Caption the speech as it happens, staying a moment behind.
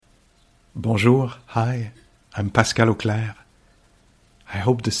Bonjour, hi, I'm Pascal Auclair. I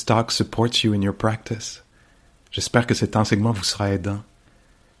hope this talk supports you in your practice. J'espère que cet enseignement vous sera aidant.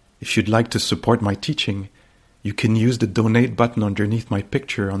 If you'd like to support my teaching, you can use the donate button underneath my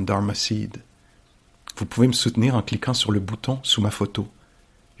picture on Dharma Seed. Vous pouvez me soutenir en cliquant sur le bouton sous ma photo.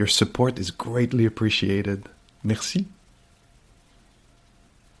 Your support is greatly appreciated. Merci.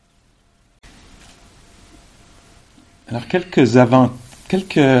 Alors,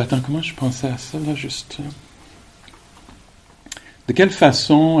 Attends, comment je pensais à ça, là, juste... De quelle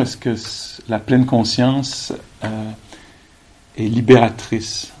façon est-ce que la pleine conscience est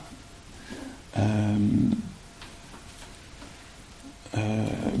libératrice?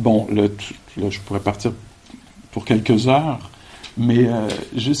 Bon, là, je pourrais partir pour quelques heures, mais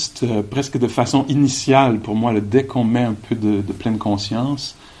juste presque de façon initiale, pour moi, dès qu'on met un peu de pleine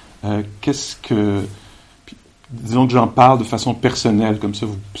conscience, qu'est-ce que... Disons que j'en parle de façon personnelle, comme ça,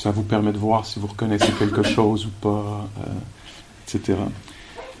 ça vous permet de voir si vous reconnaissez quelque chose ou pas, etc.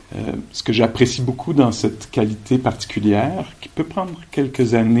 Ce que j'apprécie beaucoup dans cette qualité particulière, qui peut prendre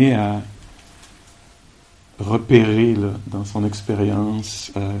quelques années à repérer là, dans son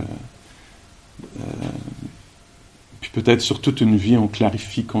expérience, puis peut-être sur toute une vie, on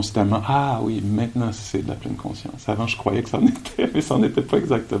clarifie constamment. Ah oui, maintenant c'est de la pleine conscience. Avant, je croyais que ça en était, mais ça n'en était pas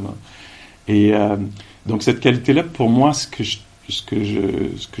exactement. Et donc cette qualité-là, pour moi,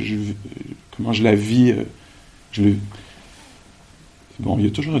 comment je la vis, bon, il y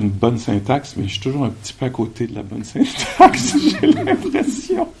a toujours une bonne syntaxe, mais je suis toujours un petit peu à côté de la bonne syntaxe, j'ai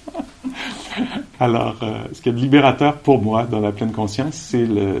l'impression. Alors, ce qui est libérateur pour moi dans la pleine conscience, c'est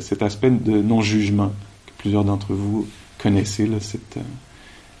cet aspect de non-jugement que plusieurs d'entre vous connaissez. Là,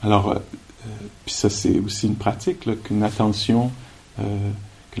 puis ça, c'est aussi une pratique, là, qu'une attention...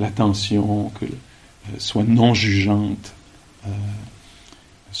 que l'attention soit non jugeante,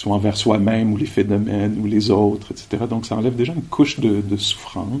 soit envers soi-même ou les phénomènes ou les autres, etc. Donc ça enlève déjà une couche de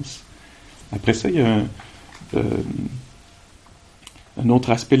souffrance. Après ça, il y a un autre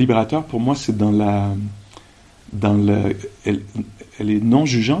aspect libérateur pour moi, c'est elle est non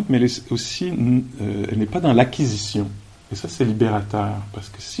jugeante, mais elle est aussi, elle n'est pas dans l'acquisition. Et ça, c'est libérateur, parce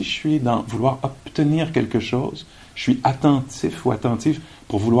que si je suis dans vouloir obtenir quelque chose, je suis attentif ou attentive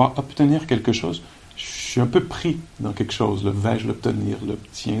pour vouloir obtenir quelque chose, je suis un peu pris dans quelque chose. Vais-je l'obtenir?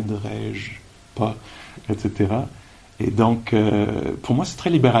 L'obtiendrai-je pas? Etc. Et donc, pour moi, c'est très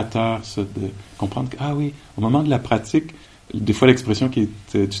libérateur, ça, de comprendre que, ah oui, au moment de la pratique, des fois, l'expression qui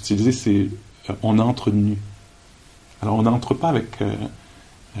est utilisée, c'est « on entre nu ». Alors, on n'entre pas avec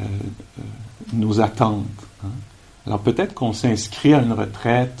nos attentes, hein. Alors peut-être qu'on s'inscrit à une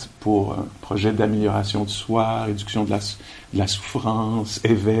retraite pour un projet d'amélioration de soi, réduction de la souffrance,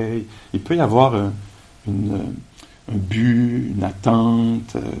 éveil. Il peut y avoir un but, une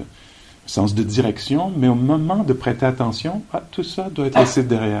attente, un sens de direction, mais au moment de prêter attention, tout ça doit être laissé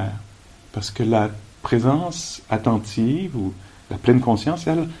derrière. Parce que la présence attentive ou la pleine conscience,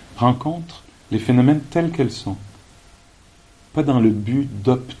 elle rencontre les phénomènes tels qu'elles sont. Pas dans le but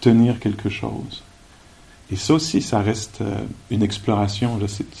d'obtenir quelque chose. Et ça aussi, ça reste une exploration. Là,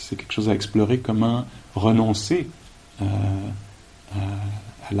 c'est quelque chose à explorer, comment renoncer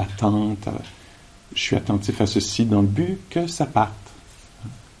à l'attente. Je suis attentif à ceci dans le but que ça parte.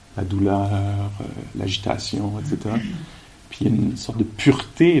 La douleur, l'agitation, etc. Puis il y a une sorte de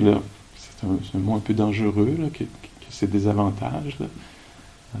pureté, là. C'est un mot un peu dangereux, là, qui a ses désavantages. Là.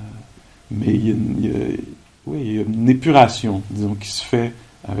 Mais il y a une épuration, disons, qui se fait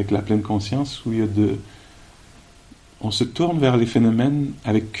avec la pleine conscience, où il y a on se tourne vers les phénomènes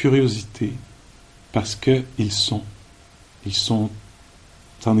avec curiosité, parce qu'ils sont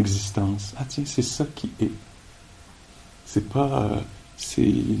en existence. Ah tiens, c'est ça qui est. C'est pas... c'est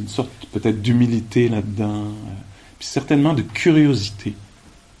une sorte peut-être d'humilité là-dedans, puis certainement de curiosité.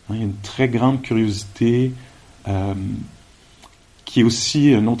 Il y a une très grande curiosité, qui est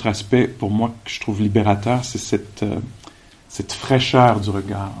aussi un autre aspect, pour moi, que je trouve libérateur, c'est cette fraîcheur du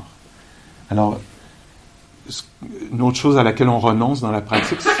regard. Alors, une autre chose à laquelle on renonce dans la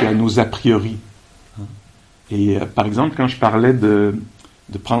pratique, c'est à nos a priori. Et par exemple, quand je parlais de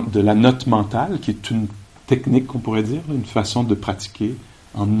la note mentale, qui est une technique, qu'on pourrait dire, une façon de pratiquer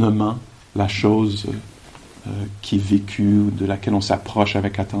en nommant la chose qui est vécue, de laquelle on s'approche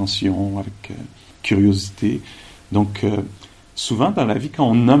avec attention, avec curiosité. Donc, souvent dans la vie, quand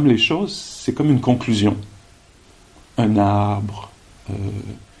on nomme les choses, c'est comme une conclusion. Un arbre,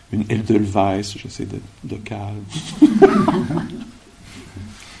 une Edelweiss, j'essaie de calme.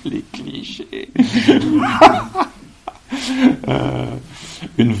 Les clichés.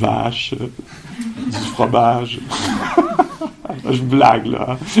 Une vache, du fromage. Je blague,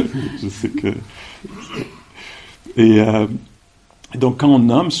 là. Je sais que... Et donc, quand on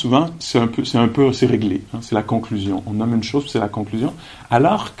nomme, souvent, c'est réglé. Hein, c'est la conclusion. On nomme une chose, c'est la conclusion.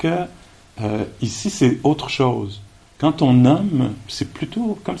 Alors que, ici, c'est autre chose. Quand on nomme, c'est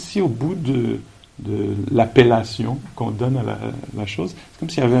plutôt comme si au bout de l'appellation qu'on donne à la chose, c'est comme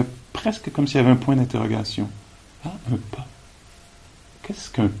s'il y avait, presque comme s'il y avait un point d'interrogation. Ah, un pas. Qu'est-ce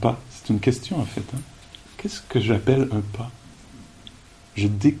qu'un pas? C'est une question, en fait. Hein? Qu'est-ce que j'appelle un pas? Je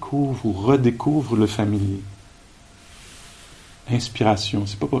découvre ou redécouvre le familier. Inspiration,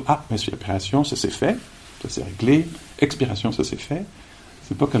 c'est pas pour... Ah, inspiration, ça c'est fait, ça c'est réglé. Expiration, ça c'est fait.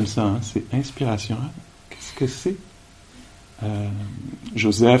 C'est pas comme ça, hein? C'est inspiration. Hein? Qu'est-ce que c'est?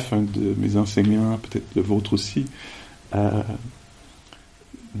 Joseph, un de mes enseignants, peut-être le vôtre aussi,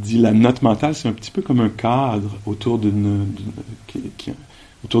 dit la note mentale, c'est un petit peu comme un cadre autour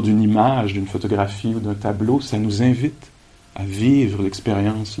autour d'une image, d'une photographie ou d'un tableau. Ça nous invite à vivre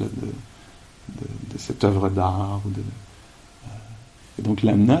l'expérience là, de cette œuvre d'art. Et donc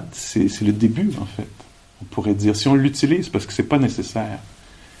la note, c'est le début, en fait. On pourrait dire, si on l'utilise, parce que c'est pas nécessaire,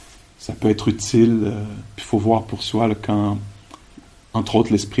 ça peut être utile, puis il faut voir pour soi, là, quand, entre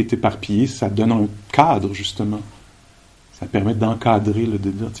autres, l'esprit est éparpillé, ça donne un cadre, justement. Ça permet d'encadrer, là, de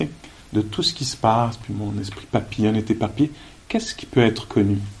dire, tiens, de tout ce qui se passe, puis mon esprit papillonne est éparpillé, qu'est-ce qui peut être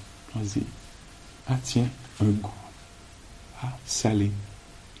connu? Vas-y. Ah, tiens, un goût. Ah, salé,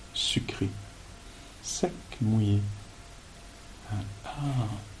 sucré, sec, mouillé. Ah,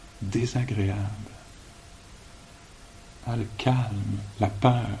 désagréable. Ah, le calme, la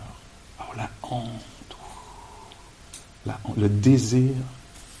peur, oh, la honte, le désir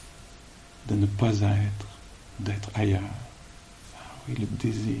de ne pas être, d'être ailleurs. Ah oui, le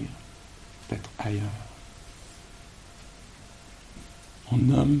désir d'être ailleurs. On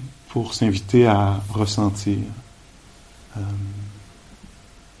nomme pour s'inviter à ressentir.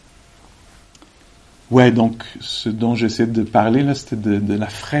 Ouais, donc, ce dont j'essaie de parler, là, c'était de la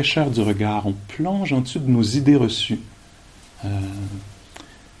fraîcheur du regard. On plonge en dessous de nos idées reçues.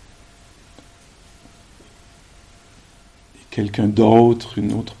 Quelqu'un d'autre,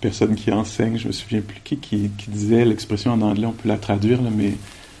 une autre personne qui enseigne, je me souviens plus qui disait l'expression en anglais, on peut la traduire, là, mais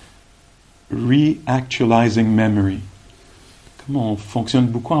reactualizing memory. Comme on fonctionne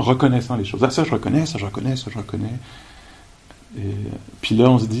beaucoup en reconnaissant les choses. Ah, ça je reconnais, ça je reconnais, ça je reconnais. Et, puis là,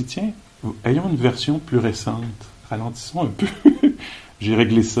 on se dit, tiens, ayons une version plus récente. Ralentissons un peu. J'ai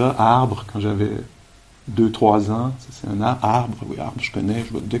réglé ça, arbre, quand j'avais 2-3 ans. Ça, c'est un arbre. Oui, arbre, je connais.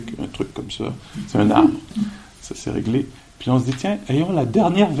 Je vois dès qu'il y a un truc comme ça. C'est un arbre. Ça, c'est réglé. Puis on se dit, tiens, ayons la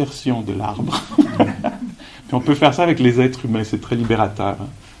dernière version de l'arbre. Puis on peut faire ça avec les êtres humains. C'est très libérateur. Hein,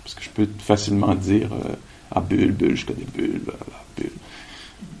 parce que je peux facilement dire, bulle, je connais bulle, bulle.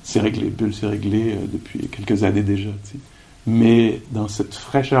 C'est réglé, bulle, c'est réglé depuis quelques années déjà, tu sais. Mais dans cette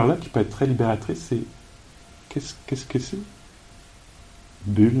fraîcheur-là, qui peut être très libératrice, c'est... Qu'est-ce que c'est?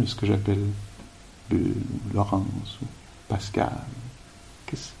 Bulle, ce que j'appelle Bulle, ou Laurence, ou Pascal.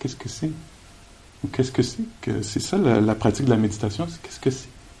 Qu'est-ce que c'est? Ou qu'est-ce que c'est? Que c'est ça, la pratique de la méditation, c'est qu'est-ce que c'est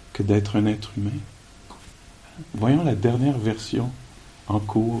que d'être un être humain? Voyons la dernière version en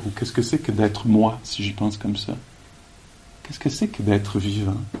cours, ou qu'est-ce que c'est que d'être moi, si j'y pense comme ça? Qu'est-ce que c'est que d'être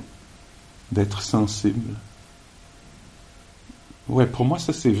vivant? D'être sensible? Ouais, pour moi,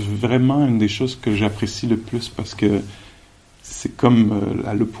 ça, c'est vraiment une des choses que j'apprécie le plus parce que c'est comme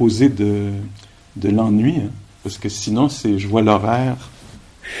à l'opposé de l'ennui. Hein, parce que sinon, je vois l'horaire.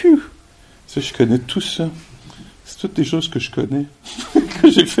 Ça, je connais tout ça. C'est toutes des choses que je connais,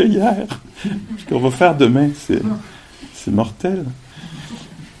 que j'ai fait hier, qu'on va faire demain. C'est mortel.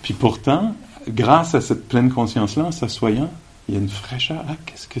 Puis pourtant, grâce à cette pleine conscience-là, en s'assoyant, il y a une fraîcheur. Ah,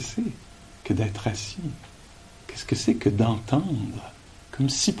 qu'est-ce que c'est que d'être assis? Qu'est-ce que c'est que d'entendre, comme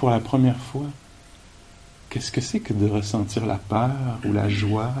si pour la première fois? Qu'est-ce que c'est que de ressentir la peur ou la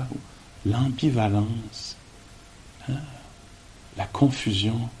joie ou l'ambivalence? Hein? La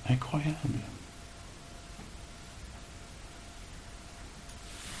confusion, incroyable.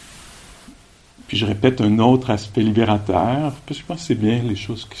 Puis je répète un autre aspect libérateur, parce que je pense que c'est bien les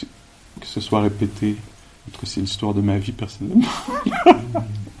choses que ce soit répété. En tout cas, c'est l'histoire de ma vie personnellement.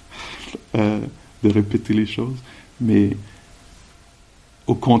 De répéter les choses, mais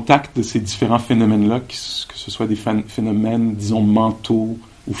au contact de ces différents phénomènes-là, que ce soit des phénomènes, disons, mentaux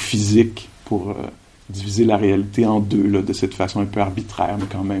ou physiques, pour diviser la réalité en deux, là, de cette façon un peu arbitraire, mais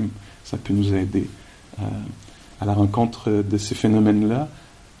quand même, ça peut nous aider. À la rencontre de ces phénomènes-là,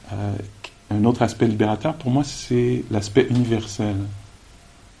 un autre aspect libérateur, pour moi, c'est l'aspect universel.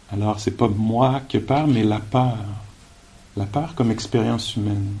 Alors, c'est pas moi qui ai peur, mais la peur. La peur comme expérience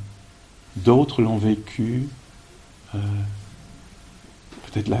humaine. D'autres l'ont vécu,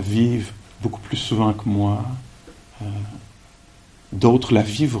 peut-être la vivent beaucoup plus souvent que moi. D'autres la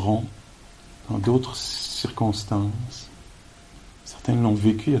vivront dans d'autres circonstances. Certains l'ont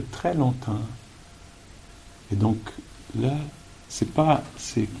vécu il y a très longtemps. Et donc, là, c'est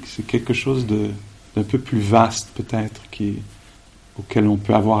quelque chose d'un peu plus vaste, peut-être, auquel on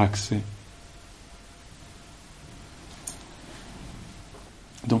peut avoir accès.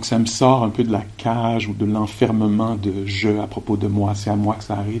 Donc, ça me sort un peu de la cage ou de l'enfermement de « je » à propos de moi. C'est à moi que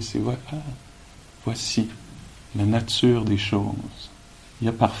ça arrive. C'est voici la nature des choses. Il y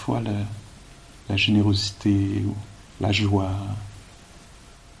a parfois la générosité ou la joie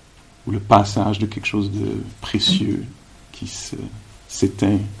ou le passage de quelque chose de précieux qui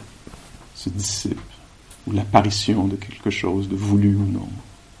s'éteint, se dissipe, ou l'apparition de quelque chose de voulu ou non.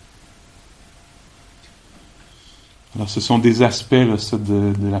 Alors, ce sont des aspects là, ça,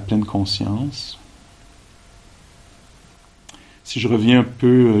 de la pleine conscience. Si je reviens un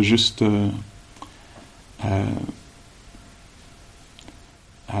peu juste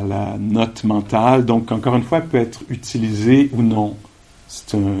à la note mentale, donc encore une fois, elle peut être utilisée ou non.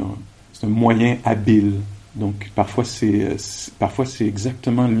 C'est un moyen habile. Donc, parfois c'est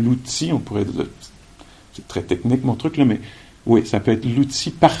exactement l'outil, on pourrait dire, c'est très technique mon truc là, mais oui, ça peut être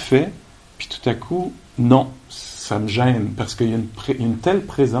l'outil parfait, puis tout à coup, non, ça me gêne, parce qu'il y a une telle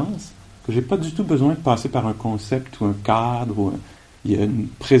présence que j'ai pas du tout besoin de passer par un concept ou un cadre, il y a une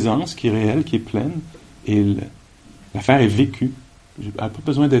présence qui est réelle, qui est pleine, et l'affaire est vécue. Elle n'a pas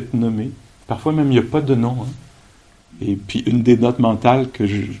besoin d'être nommée. Parfois même, il n'y a pas de nom. Hein. Et puis, une des notes mentales que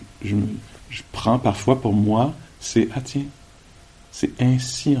je prends parfois pour moi, c'est « Ah tiens, c'est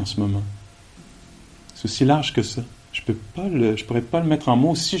ainsi en ce moment. » C'est aussi large que ça. Je pourrais pas le mettre en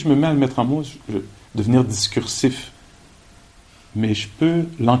mots. Si je me mets à le mettre en mots, je vais devenir discursif. Mais je peux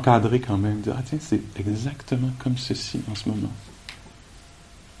l'encadrer quand même. Dire « Ah tiens, c'est exactement comme ceci en ce moment. »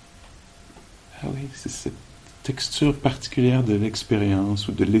 Ah oui, c'est cette texture particulière de l'expérience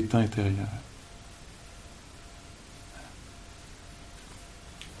ou de l'état intérieur.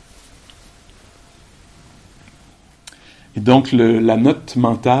 Et donc, la note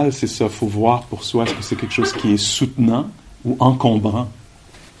mentale, c'est ça, il faut voir pour soi, est-ce que c'est quelque chose qui est soutenant ou encombrant.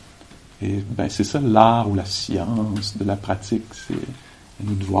 Et c'est ça l'art ou la science de la pratique, c'est à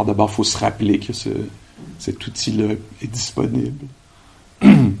nous de voir. D'abord, il faut se rappeler que cet outil-là est disponible.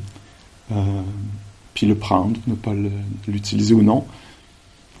 Puis le prendre, ne pas l'utiliser ou non.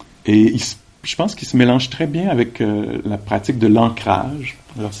 Et je pense qu'il se mélange très bien avec la pratique de l'ancrage.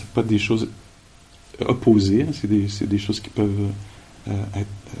 Alors, c'est pas des choses opposées, hein, c'est des choses qui peuvent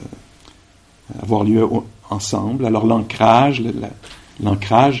avoir lieu ensemble. Alors, l'ancrage,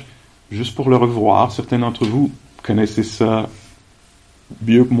 juste pour le revoir, certains d'entre vous connaissez ça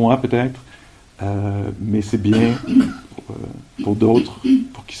mieux que moi, peut-être, mais c'est bien pour d'autres,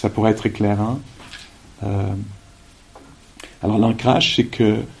 pour qui ça pourrait être éclairant. Alors, l'ancrage, c'est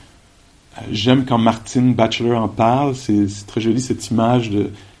que j'aime quand Martine Batchelor en parle, c'est très joli cette image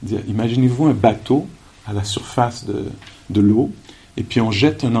de dire, imaginez-vous un bateau à la surface de l'eau, et puis on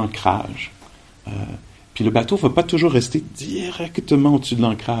jette un ancrage. Puis le bateau ne va pas toujours rester directement au-dessus de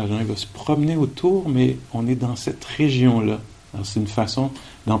l'ancrage, hein, il va se promener autour, mais on est dans cette région-là. Alors, c'est une façon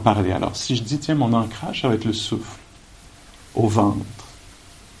d'en parler. Alors, si je dis, tiens, mon ancrage, ça va être le souffle, au ventre.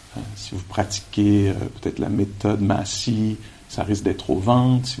 Si vous pratiquez peut-être la méthode Massy, ça risque d'être au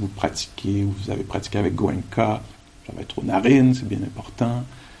ventre. Si vous pratiquez, ou vous avez pratiqué avec Goenka, ça va être aux narines, c'est bien important.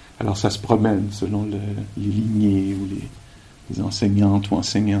 Alors ça se promène selon les lignées ou les enseignantes ou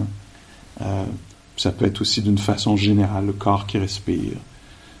enseignants. Ça peut être aussi d'une façon générale, le corps qui respire.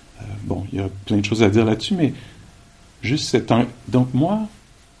 Il y a plein de choses à dire là-dessus, mais juste donc moi,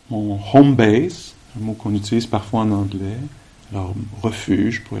 mon home base, un mot qu'on utilise parfois en anglais, alors,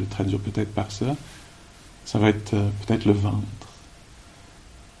 refuge, je pourrais le traduire peut-être par ça, ça va être peut-être le ventre.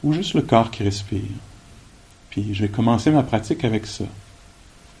 Ou juste le corps qui respire. Puis je vais commencer ma pratique avec ça.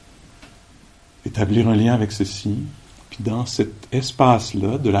 Établir un lien avec ceci. Puis dans cet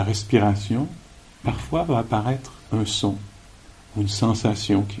espace-là de la respiration, parfois va apparaître un son ou une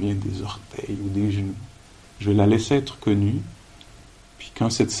sensation qui vient des orteils ou des genoux. Je vais la laisser être connue. Puis quand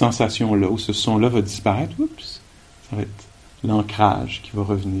cette sensation-là ou ce son-là va disparaître, ça va être l'ancrage qui va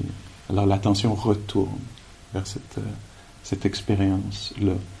revenir. Alors l'attention retourne vers cette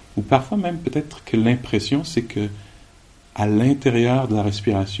expérience-là. Ou parfois même peut-être que l'impression, c'est que à l'intérieur de la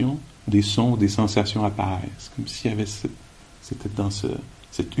respiration, des sons ou des sensations apparaissent, comme s'il y avait c'était dans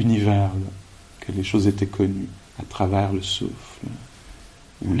cet univers-là que les choses étaient connues à travers le souffle,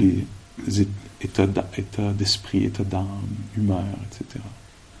 ou les états d'esprit, états d'âme, humeur, etc.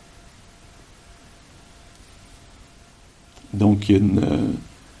 Donc, il y a une...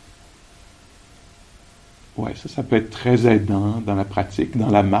 ouais, ça peut être très aidant dans la pratique. Dans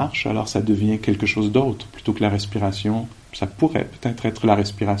la marche, alors ça devient quelque chose d'autre, plutôt que la respiration. Ça pourrait peut-être être la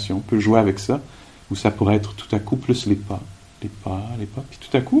respiration, on peut jouer avec ça, ou ça pourrait être tout à coup plus les pas. Les pas, les pas. Puis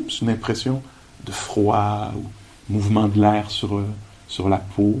tout à coup, c'est une impression de froid, ou mouvement de l'air sur la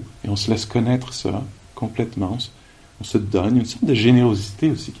peau, et on se laisse connaître ça complètement. On se donne une sorte de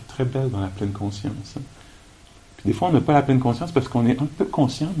générosité aussi qui est très belle dans la pleine conscience. Hein. Puis des fois, on n'a pas la pleine conscience parce qu'on est un peu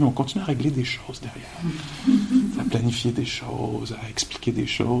conscient, mais on continue à régler des choses derrière, à planifier des choses, à expliquer des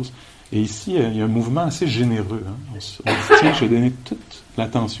choses. Et ici, il y a un mouvement assez généreux. Hein. On dit, tiens, je vais donner toute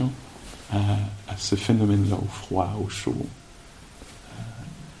l'attention à ce phénomène-là, au froid, au chaud,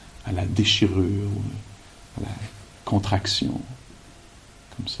 à la déchirure, à la contraction,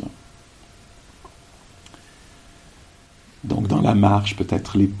 comme ça. Donc, dans la marche,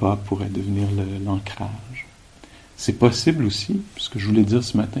 peut-être les pas pourraient devenir l'ancrage. C'est possible aussi, ce que je voulais dire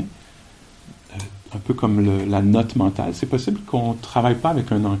ce matin, un peu comme la note mentale, c'est possible qu'on ne travaille pas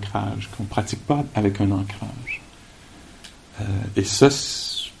avec un ancrage, qu'on ne pratique pas avec un ancrage. Et ça,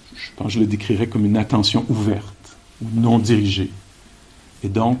 je pense que je le décrirais comme une attention ouverte, ou non dirigée. Et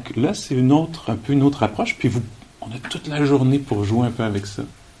donc, là, c'est un peu une autre approche, puis on a toute la journée pour jouer un peu avec ça,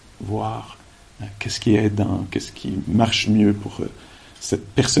 voir qu'est-ce qui est aidant, qu'est-ce qui marche mieux pour cette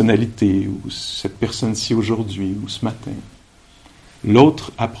personnalité, ou cette personne-ci aujourd'hui, ou ce matin.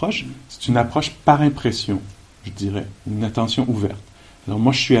 L'autre approche, c'est une approche par impression, je dirais, une attention ouverte. Alors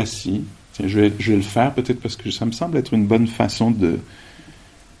moi, je suis assis, tiens, je vais le faire peut-être parce que ça me semble être une bonne façon de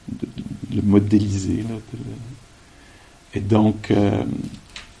le modéliser. Là, et donc,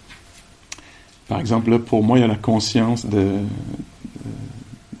 par exemple, là, pour moi, il y a la conscience des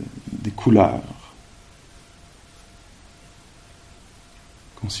couleurs.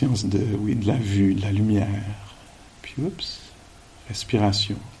 Conscience de la vue, de la lumière. Puis,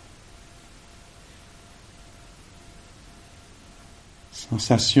 respiration.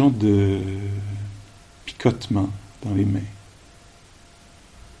 Sensation de picotement dans les mains.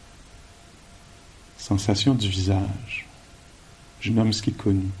 Sensation du visage. Je nomme ce qui est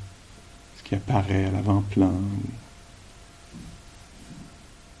connu, ce qui apparaît à l'avant-plan.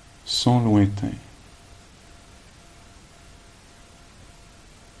 Son lointain.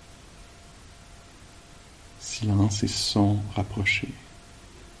 Silence et son rapprochés.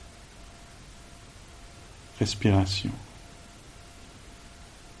 Respiration.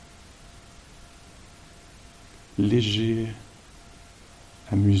 Léger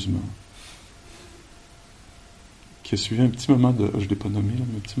amusement. Qui a suivi un petit moment de... je ne l'ai pas nommé, là,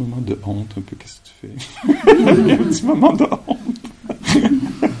 mais un petit moment de honte, un peu, qu'est-ce que tu fais? Un petit moment de honte.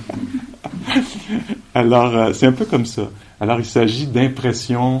 Alors, c'est un peu comme ça. Alors, il s'agit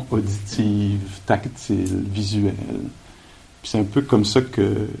d'impressions auditives, tactiles, visuelles. Puis c'est un peu comme ça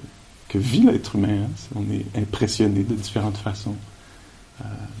que vit l'être humain. Hein? On est impressionné de différentes façons.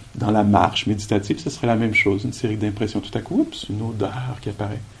 Dans la marche méditative, ce serait la même chose. Une série d'impressions. Tout à coup, une odeur qui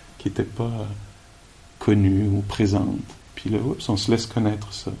apparaît, qui n'était pas connue ou présente. Puis là, on se laisse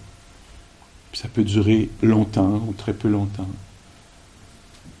connaître ça. Puis ça peut durer longtemps ou très peu longtemps.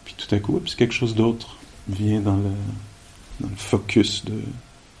 Puis tout à coup, quelque chose d'autre vient dans le focus,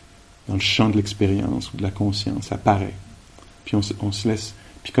 dans le champ de l'expérience ou de la conscience, apparaît. Puis on se laisse...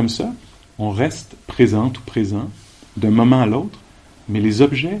 Puis comme ça, on reste présente ou présent d'un moment à l'autre, mais les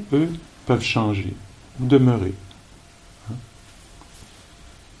objets, eux, peuvent changer ou demeurer. Hein?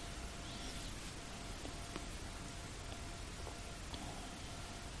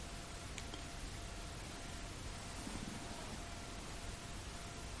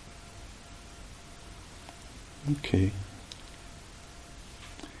 OK.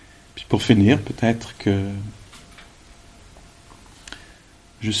 Puis pour finir, peut-être que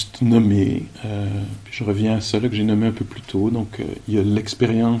juste nommer, puis je reviens à ça là, que j'ai nommé un peu plus tôt, donc il y a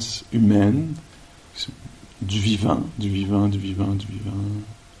l'expérience humaine, du vivant,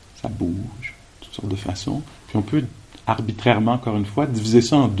 ça bouge, toutes sortes de façons, puis on peut arbitrairement, encore une fois, diviser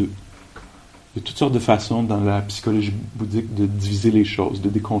ça en deux. Il y a toutes sortes de façons dans la psychologie bouddhique de diviser les choses, de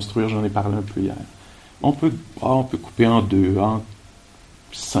déconstruire, j'en ai parlé un peu hier. On peut couper en 2, en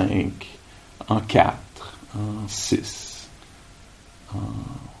 5, en 4, en 6.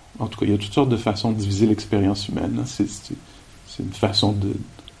 En tout cas, il y a toutes sortes de façons de diviser l'expérience humaine. C'est une façon de...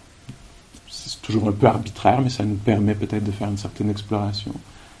 C'est toujours un peu arbitraire, mais ça nous permet peut-être de faire une certaine exploration.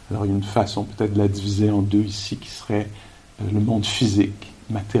 Alors, il y a une façon peut-être de la diviser en deux ici, qui serait le monde physique,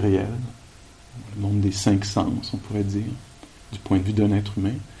 matériel, le monde des 5 sens, on pourrait dire, du point de vue d'un être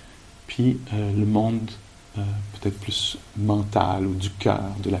humain, puis le monde peut-être plus mental, ou du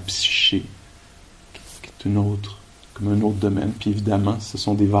cœur, de la psyché, qui est une autre comme un autre domaine. Puis évidemment, ce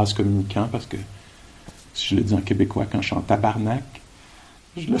sont des vases communicants parce que, si je le dis en québécois, quand je chante tabarnak,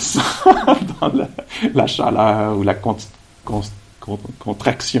 je le sens dans la chaleur ou la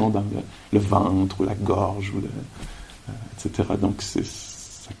contraction dans le ventre ou la gorge, etc. Donc,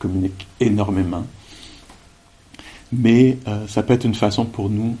 ça communique énormément. Mais ça peut être une façon pour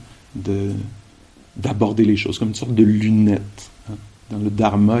nous d'aborder les choses, comme une sorte de lunette. Hein. Dans le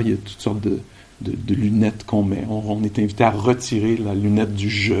dharma, il y a toutes sortes de lunettes qu'on met. On est invité à retirer la lunette du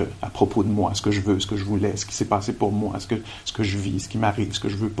je à propos de moi, ce que je veux, ce que je voulais, ce qui s'est passé pour moi, ce que je vis, ce qui m'arrive, ce que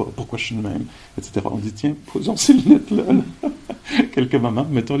je veux pas, pourquoi je suis de même, etc. On dit, tiens, posons ces lunettes-là, quelques moments,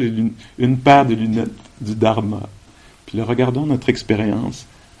 mettons une paire de lunettes du dharma, puis regardons notre expérience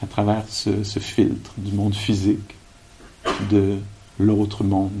à travers ce filtre du monde physique, de l'autre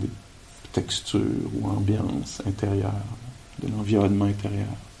monde, texture ou ambiance intérieure, de l'environnement intérieur.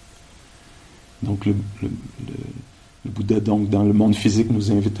 Donc le Bouddha, donc, dans le monde physique,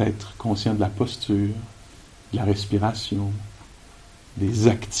 nous invite à être conscients de la posture, de la respiration, des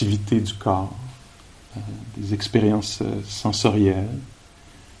activités du corps, des expériences sensorielles.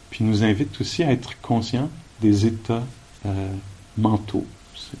 Puis nous invite aussi à être conscients des états mentaux.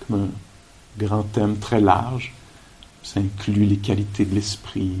 C'est comme un grand thème très large. Ça inclut les qualités de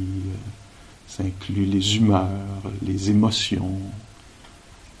l'esprit, ça inclut les humeurs, les émotions,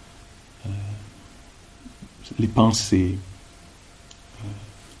 les pensées.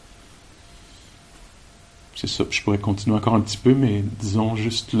 C'est ça, je pourrais continuer encore un petit peu, mais disons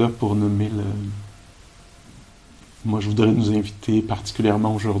juste là pour nommer Moi, je voudrais nous inviter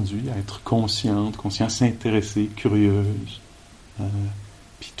particulièrement aujourd'hui à être conscients, à s'intéresser, curieuse,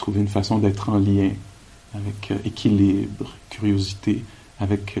 puis trouver une façon d'être en lien avec équilibre, curiosité,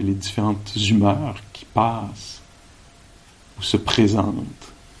 avec les différentes humeurs qui passent ou se présentent.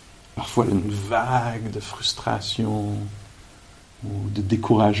 Parfois une vague de frustration ou de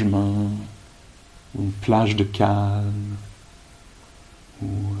découragement ou une plage de calme ou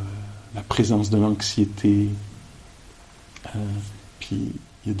la présence de l'anxiété. Puis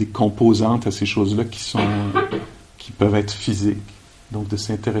il y a des composantes à ces choses-là qui peuvent être physiques. Donc de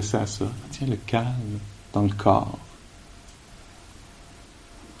s'intéresser à ça. Tiens, le calme dans le corps.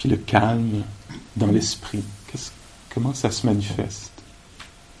 Puis le calme dans l'esprit. Comment ça se manifeste?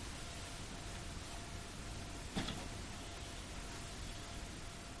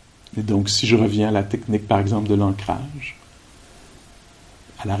 Et donc, si je reviens à la technique, par exemple, de l'ancrage,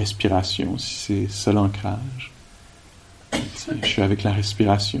 à la respiration, si c'est ça l'ancrage, je suis avec la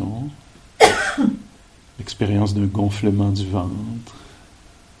respiration, l'expérience d'un gonflement du ventre,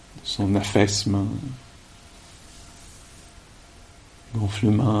 de son affaissement,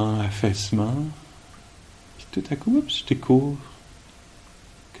 gonflement, affaissement, puis tout à coup, je découvre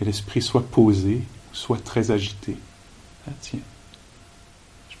que l'esprit soit posé, soit très agité. Ah tiens,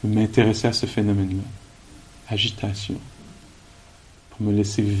 je peux m'intéresser à ce phénomène-là, agitation, pour me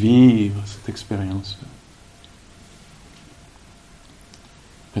laisser vivre cette expérience-là.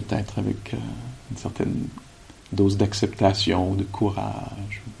 Peut-être avec une certaine dose d'acceptation, de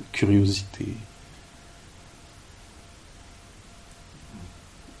courage, de curiosité.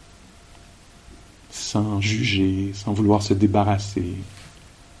 Sans juger, sans vouloir se débarrasser,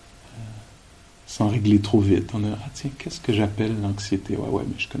 sans régler trop vite. On a, tiens, qu'est-ce que j'appelle l'anxiété? Ouais,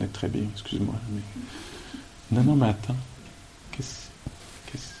 mais je connais très bien, excuse-moi. Mais... Non, mais attends.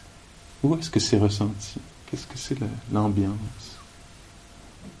 Où est-ce que c'est ressenti? Qu'est-ce que c'est l'ambiance?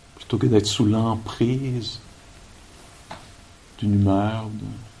 Plutôt que d'être sous l'emprise d'une humeur,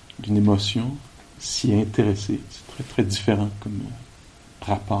 d'une émotion, s'y intéresser. C'est très, très différent comme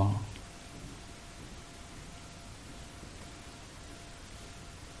rapport.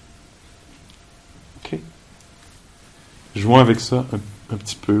 OK. Jouons avec ça un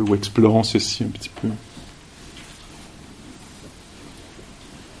petit peu, ou explorons ceci un petit peu.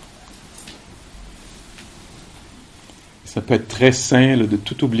 Ça peut être très sain là, de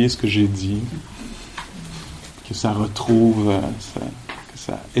tout oublier ce que j'ai dit, que ça retrouve, que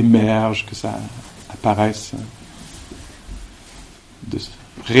ça émerge, que ça apparaisse,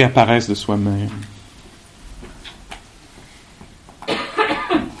 réapparaisse de soi-même.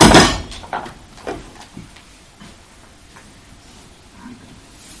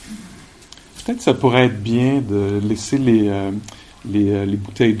 Peut-être ça pourrait être bien de laisser les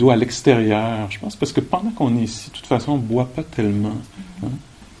bouteilles d'eau à l'extérieur. Je pense parce que pendant qu'on est ici, de toute façon, on ne boit pas tellement. Hein?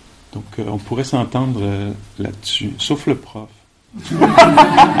 Donc, on pourrait s'entendre là-dessus, sauf le prof.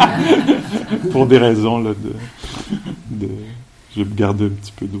 Pour des raisons là, je vais garder un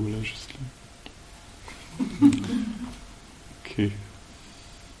petit peu d'eau là, juste là. OK.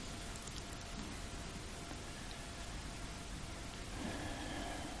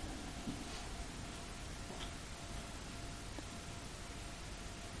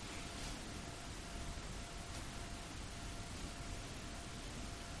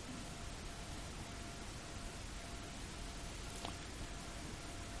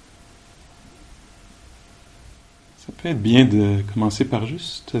 Ça peut être bien de commencer par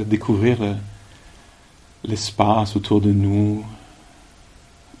juste découvrir l'espace autour de nous,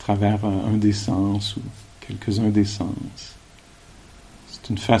 à travers un des sens ou quelques-uns des sens. C'est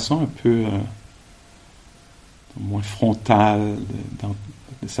une façon un peu moins frontale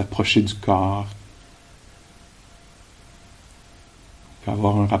de s'approcher du corps. On peut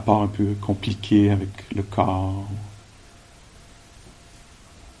avoir un rapport un peu compliqué avec le corps.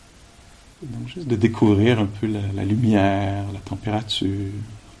 Donc juste de découvrir un peu la lumière, la température.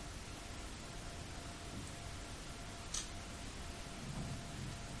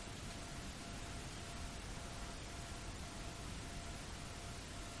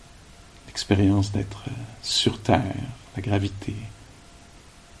 L'expérience d'être sur Terre, la gravité.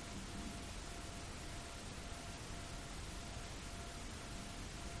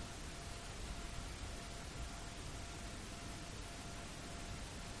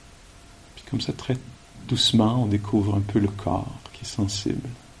 Puis comme ça, très doucement, on découvre un peu le corps qui est sensible.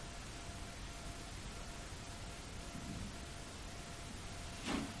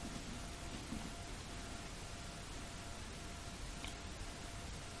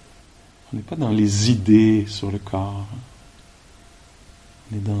 On n'est pas dans les idées sur le corps.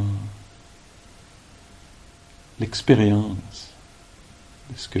 On est dans l'expérience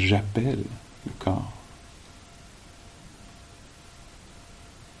de ce que j'appelle le corps.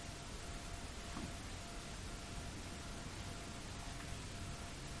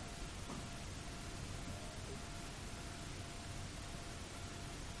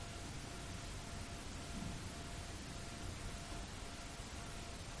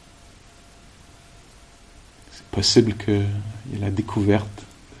 Possible qu'il y ait la découverte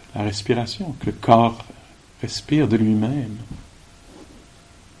de la respiration, que le corps respire de lui-même.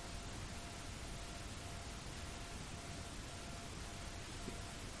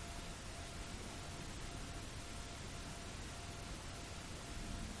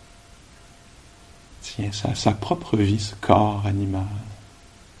 Tiens, ça a sa propre vie, ce corps animal.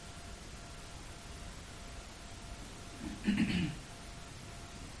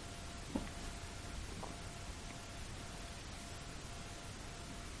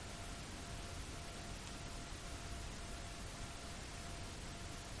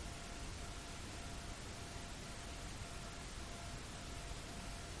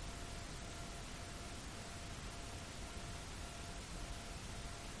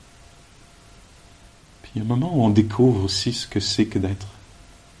 Il y a un moment où on découvre aussi ce que c'est que d'être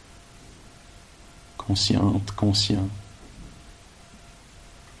consciente, conscient.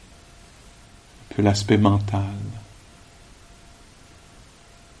 Un peu l'aspect mental.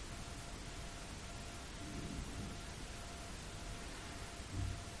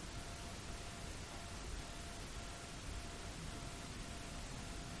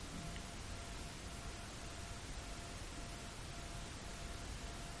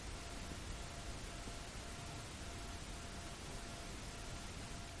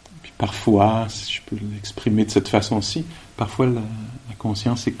 Parfois, si je peux l'exprimer de cette façon-ci, parfois la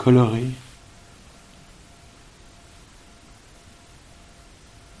conscience est colorée.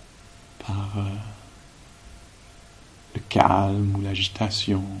 Par le calme ou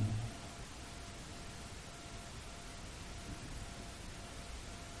l'agitation.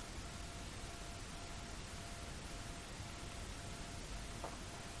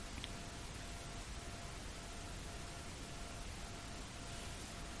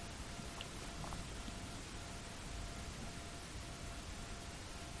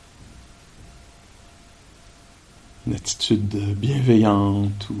 Une attitude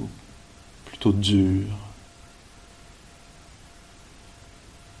bienveillante ou plutôt dure.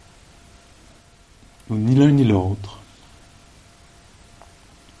 Ou ni l'un ni l'autre.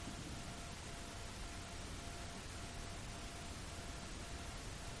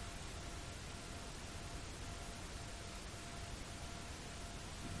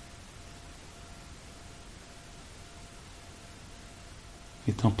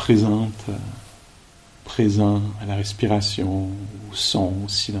 Étant présent à la respiration, au son, au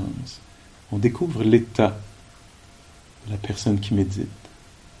silence. On découvre l'état de la personne qui médite.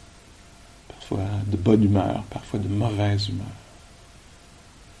 Parfois de bonne humeur, parfois de mauvaise humeur.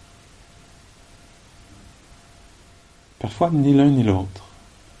 Parfois ni l'un ni l'autre.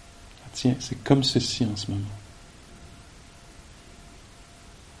 Ah, tiens, c'est comme ceci en ce moment.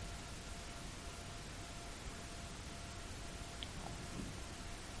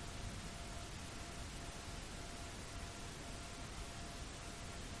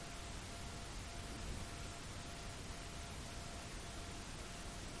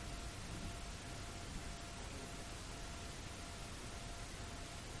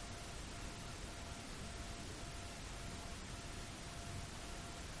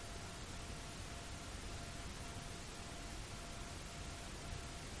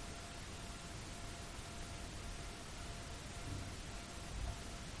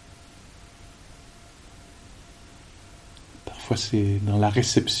 Parfois c'est dans la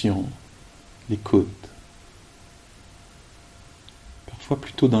réception, l'écoute. Parfois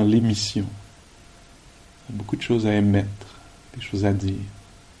plutôt dans l'émission. Il y a beaucoup de choses à émettre, des choses à dire.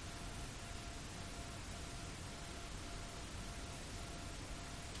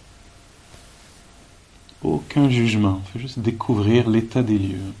 Aucun jugement, il faut juste découvrir l'état des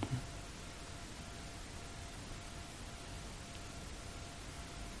lieux un peu.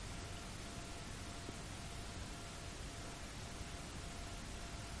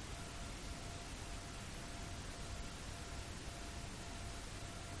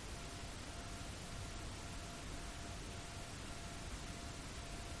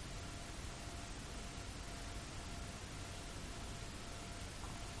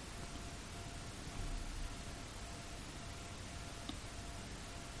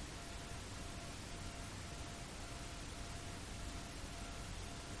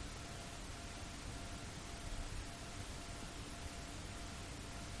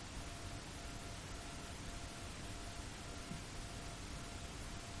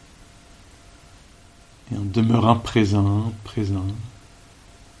 Et en demeurant présent,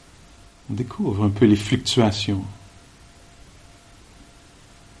 on découvre un peu les fluctuations.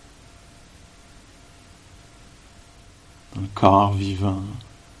 Dans le corps vivant,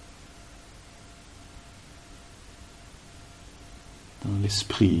 dans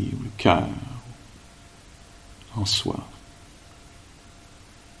l'esprit ou le cœur, en soi.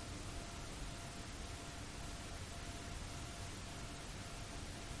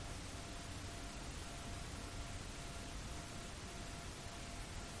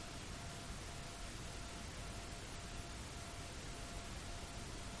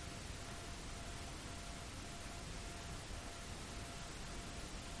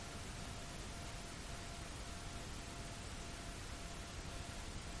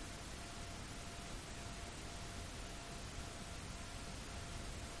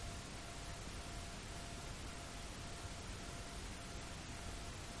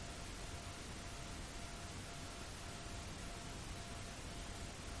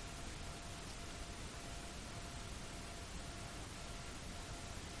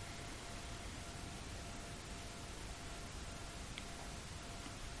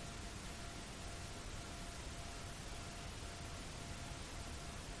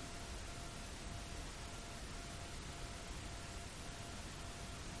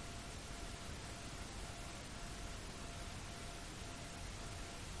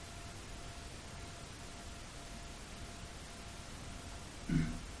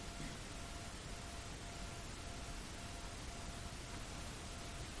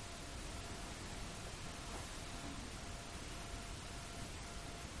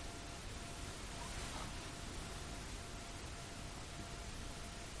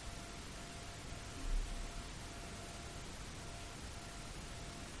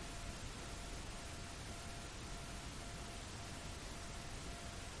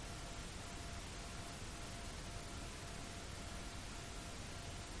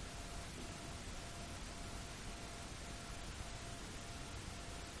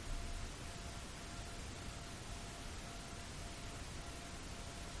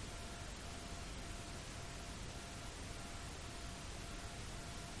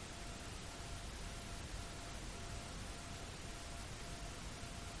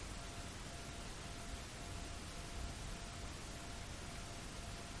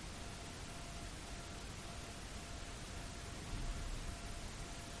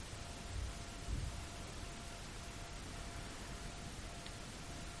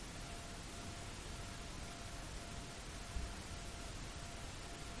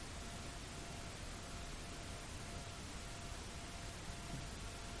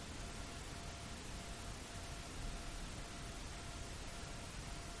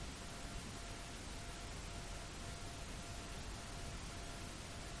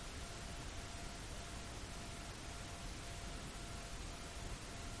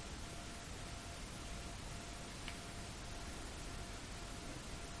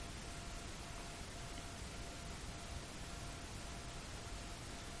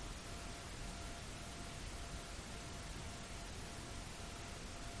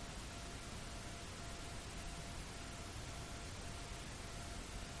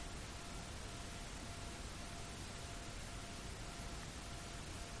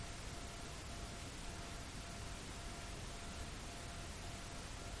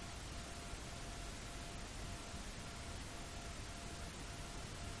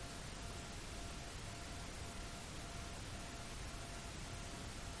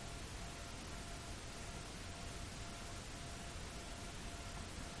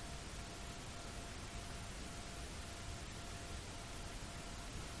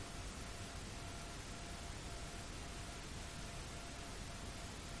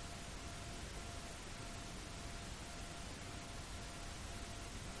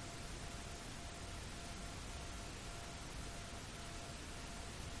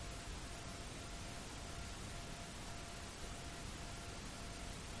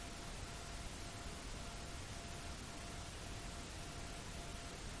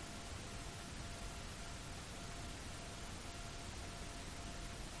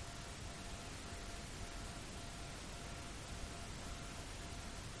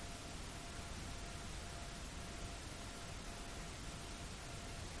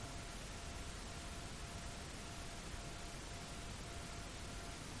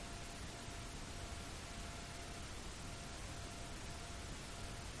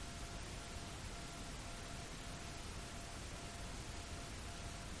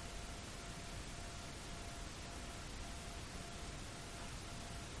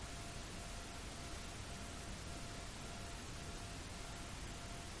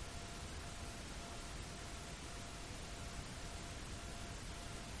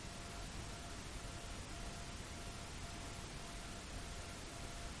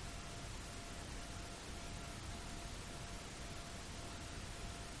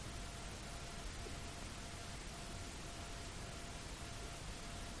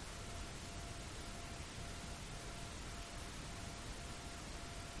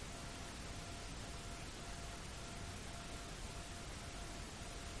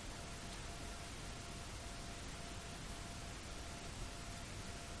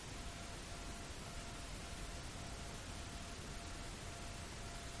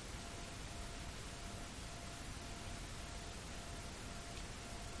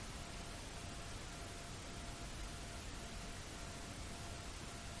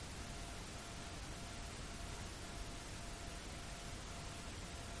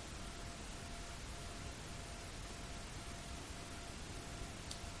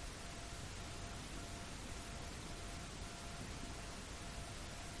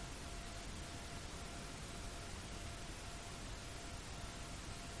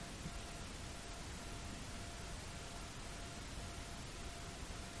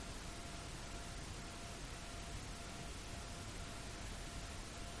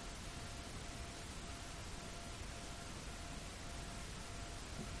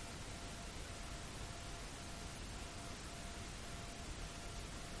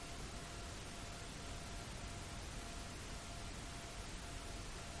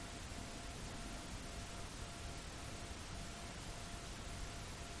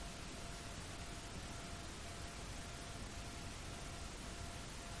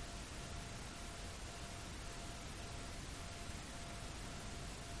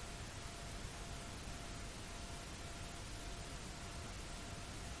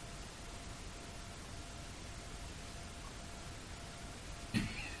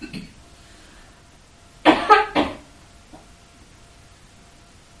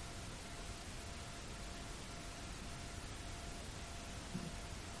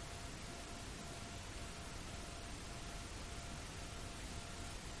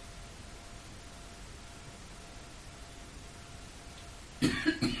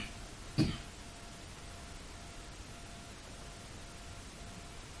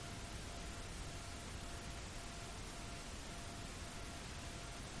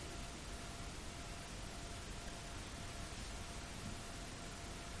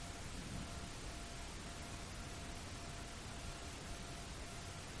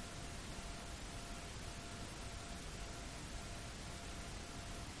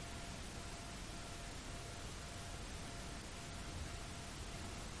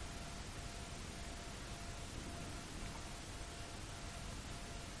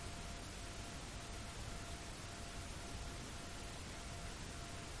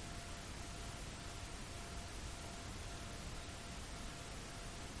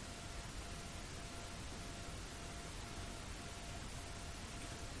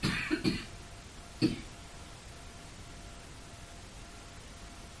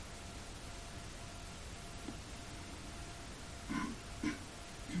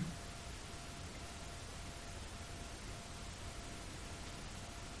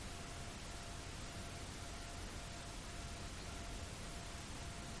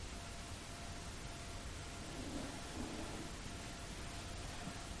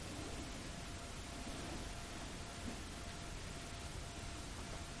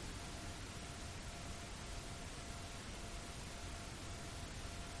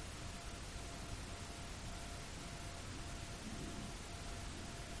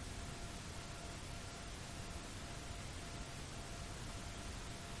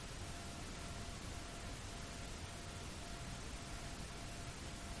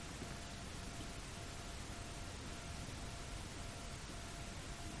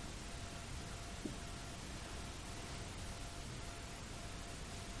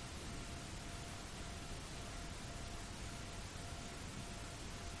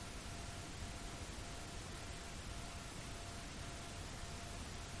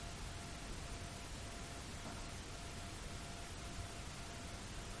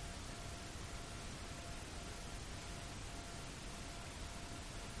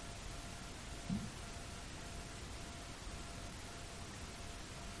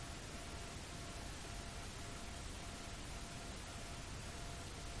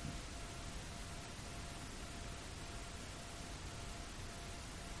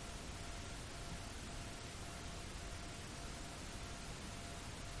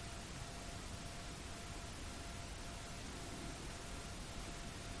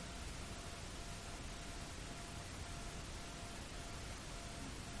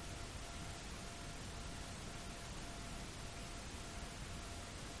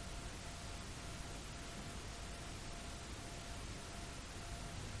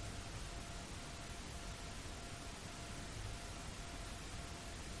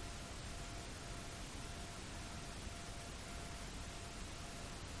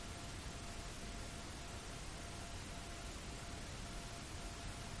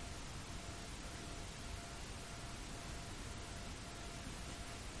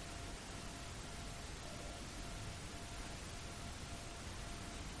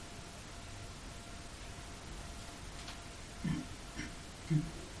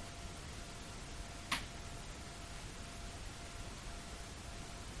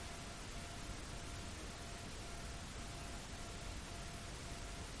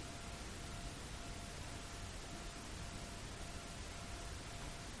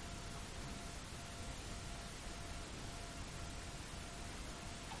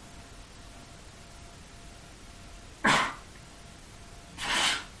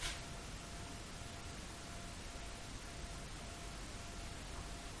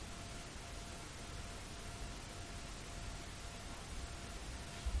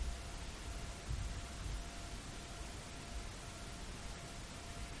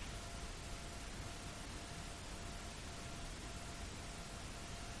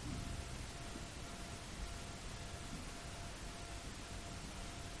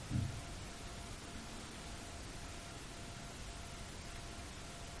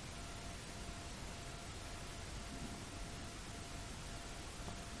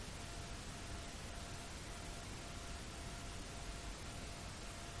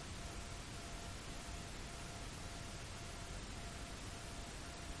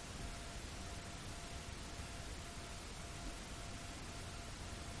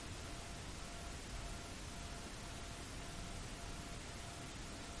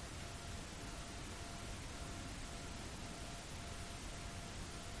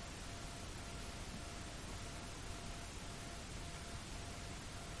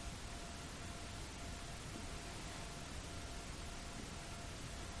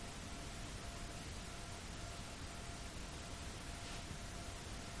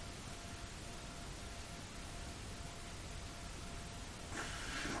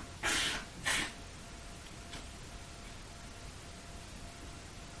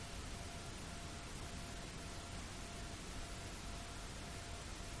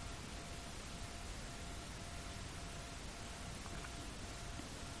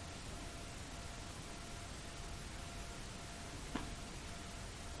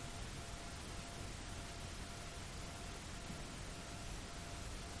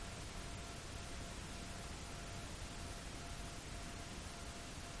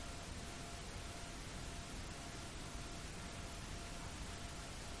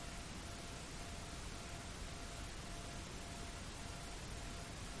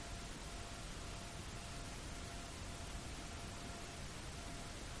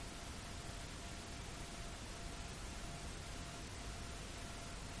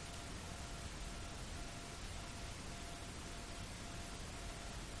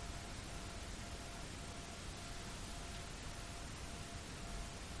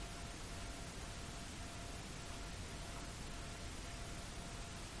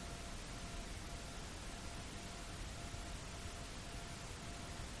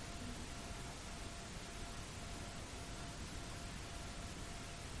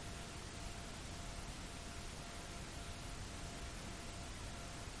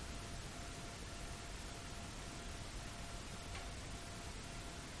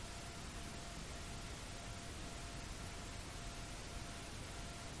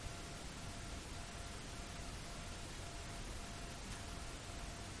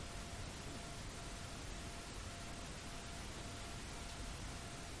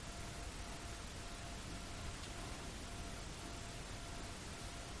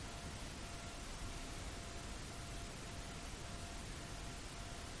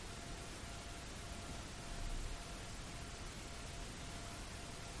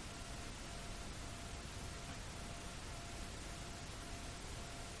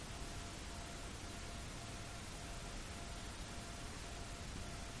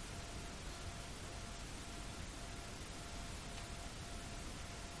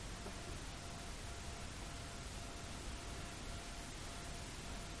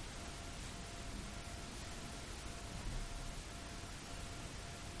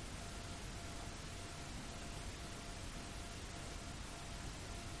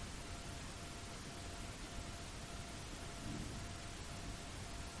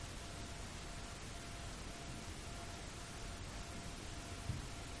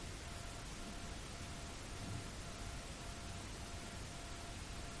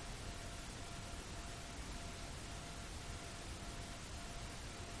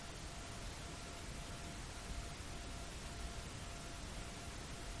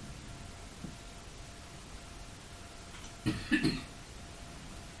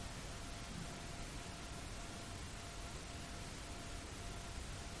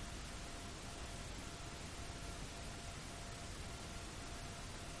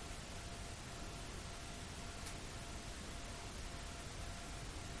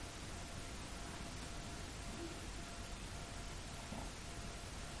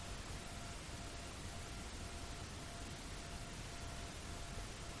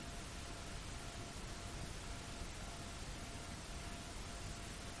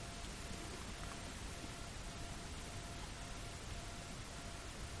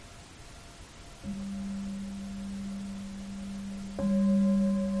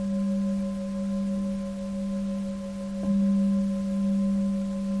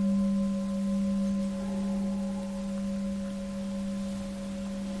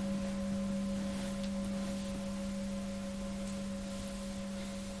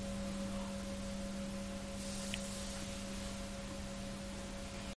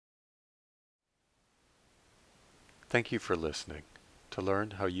 Thank you for listening. To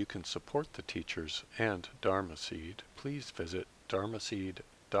learn how you can support the teachers and Dharma Seed, please visit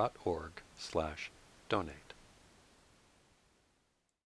dharmaseed.org/donate.